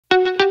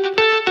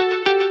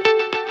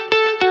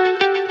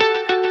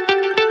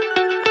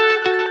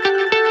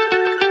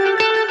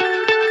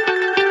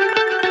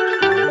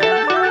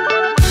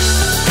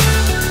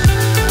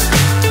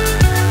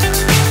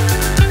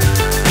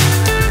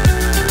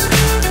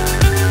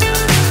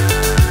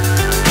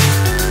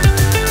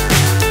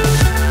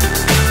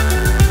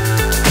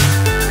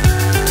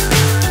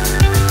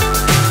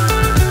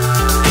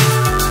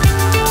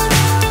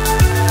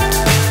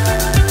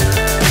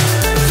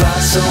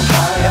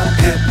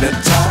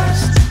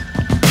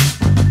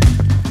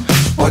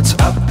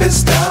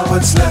is down,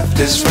 what's left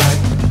is right.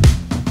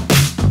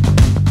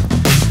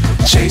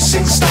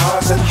 Chasing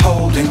stars and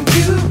holding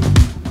you.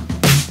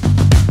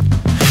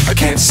 I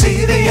can't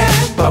see the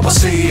end, but we'll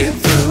see it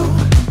through.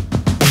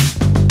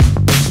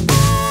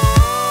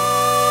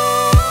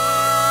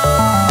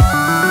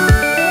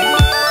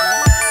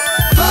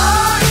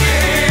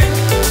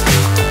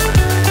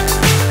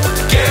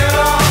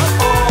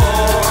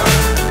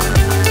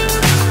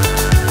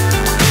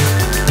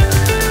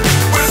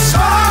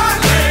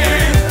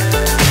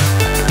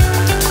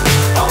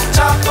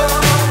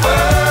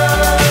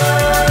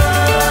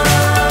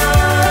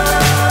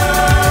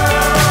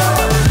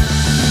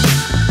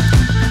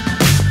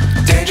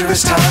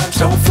 Times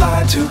don't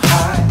fly too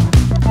high.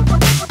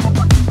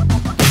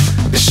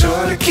 Be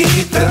sure to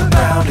keep the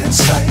ground in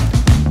sight.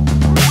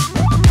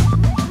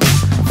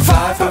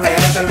 Fly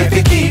forever if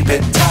you keep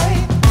it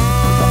tight.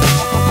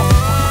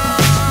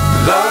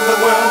 Love the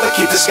world but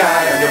keep the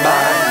sky on your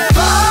mind.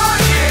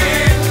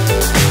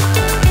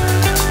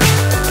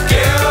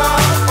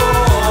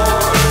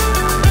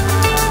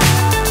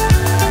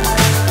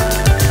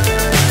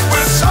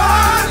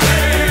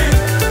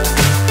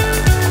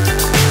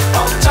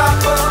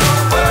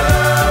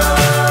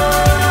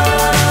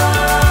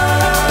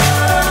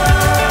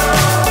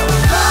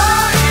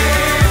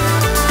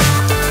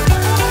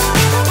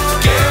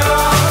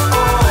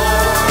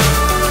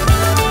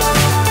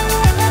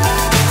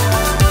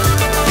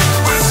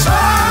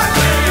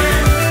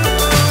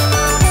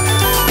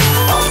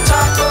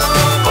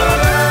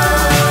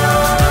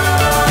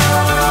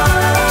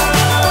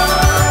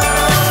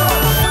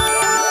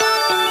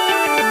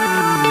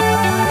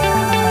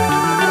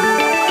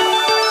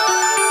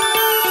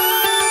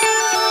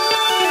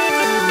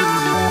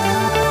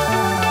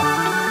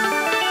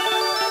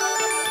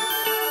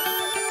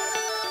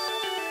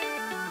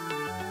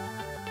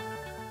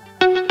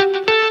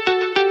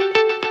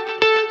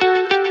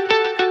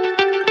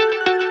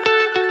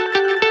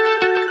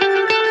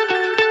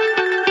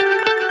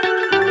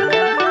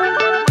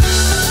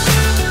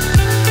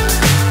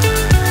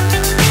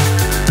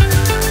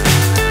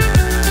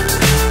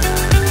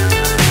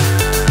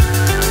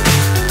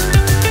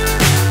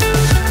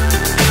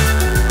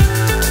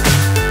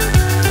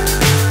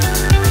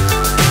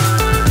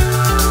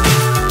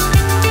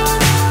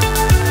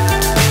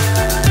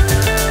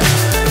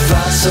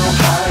 So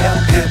high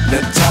I'm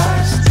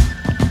hypnotized.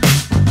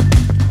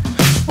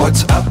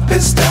 What's up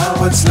is down,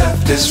 what's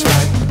left is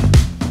right.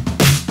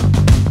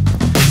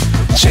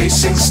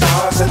 Chasing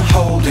stars and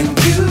holding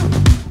you.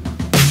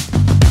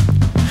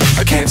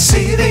 I can't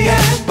see the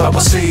end, but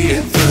we'll see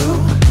it through.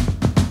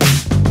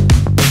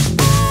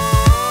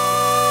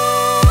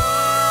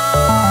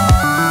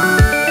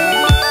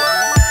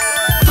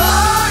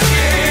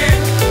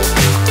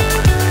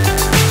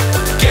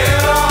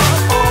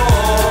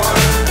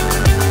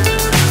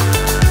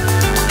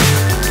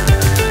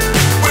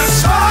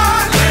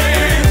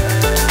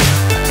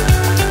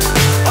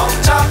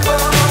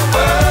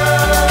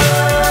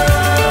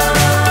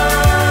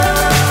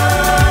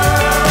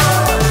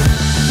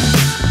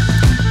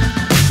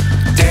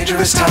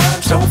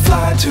 Times don't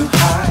fly too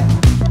high.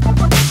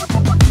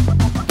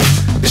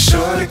 Be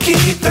sure to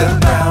keep the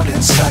ground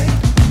in sight.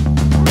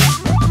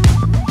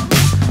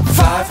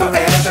 Fly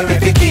forever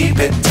if you keep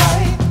it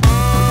tight.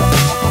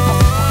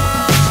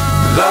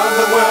 Love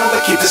the world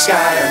but keep the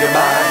sky on your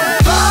mind.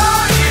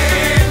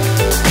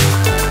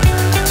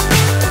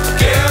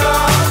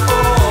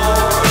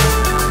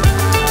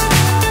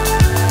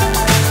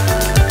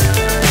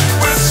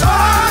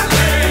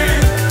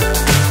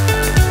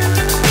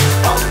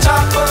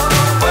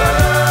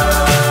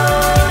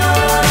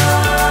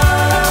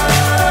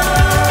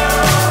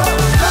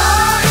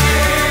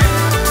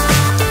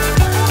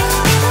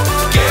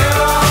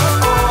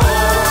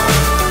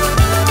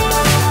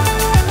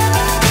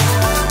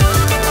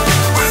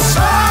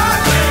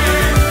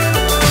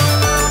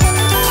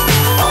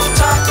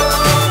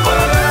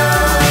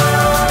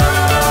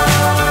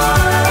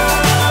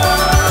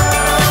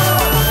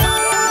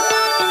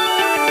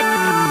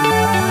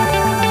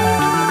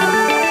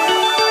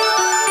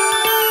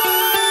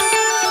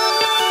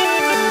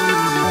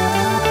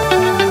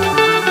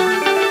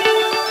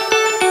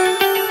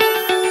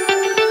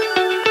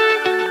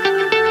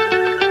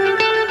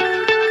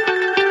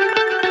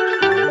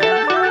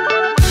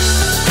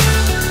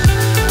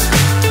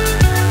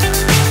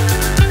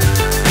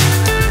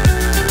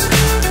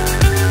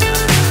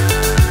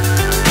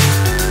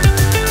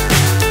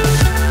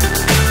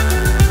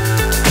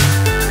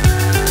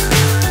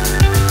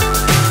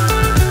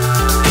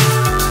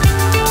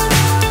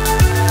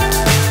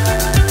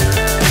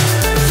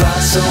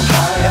 So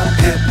high I'm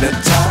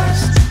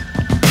hypnotized.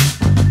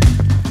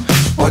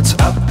 What's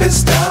up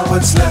is down,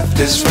 what's left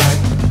is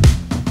right.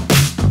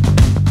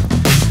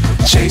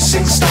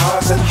 Chasing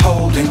stars and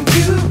holding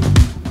you.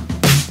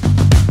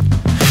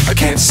 I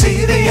can't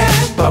see the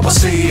end, but we'll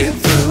see it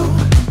through.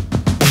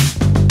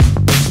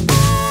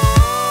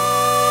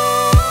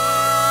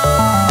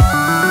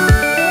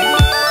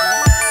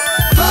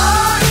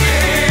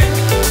 Flying,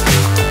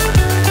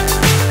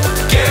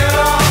 get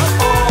on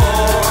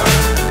board.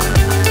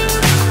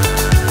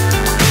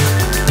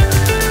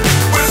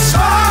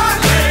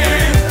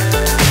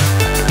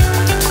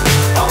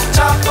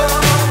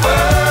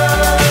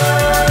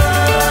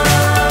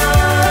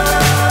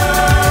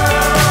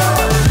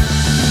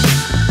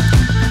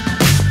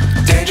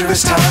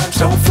 Perilous times,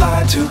 don't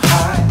fly too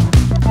high.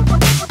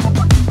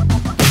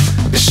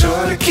 Be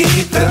sure to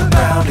keep the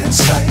ground in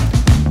sight.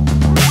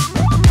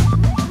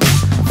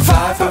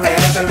 Fly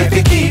forever if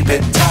you keep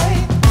it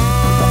tight.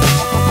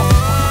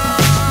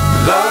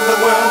 Love the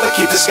world, but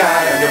keep the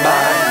sky on your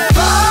mind.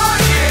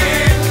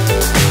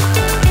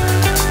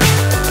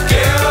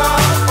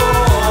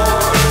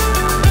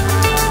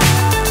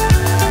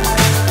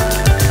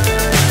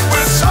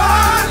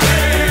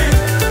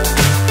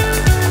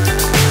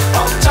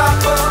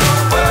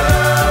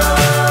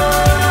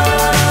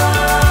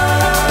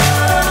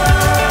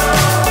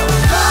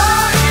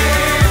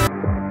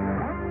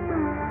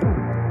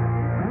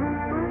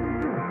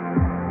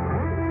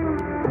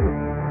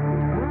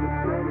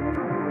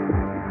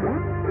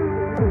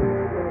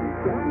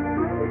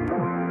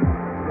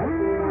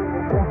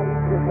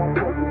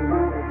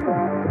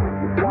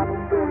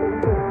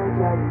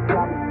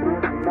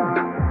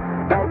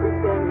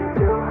 Everything you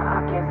do,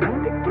 I can't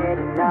seem to get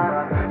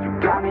enough. You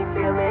got me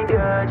feeling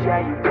good, yeah,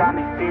 you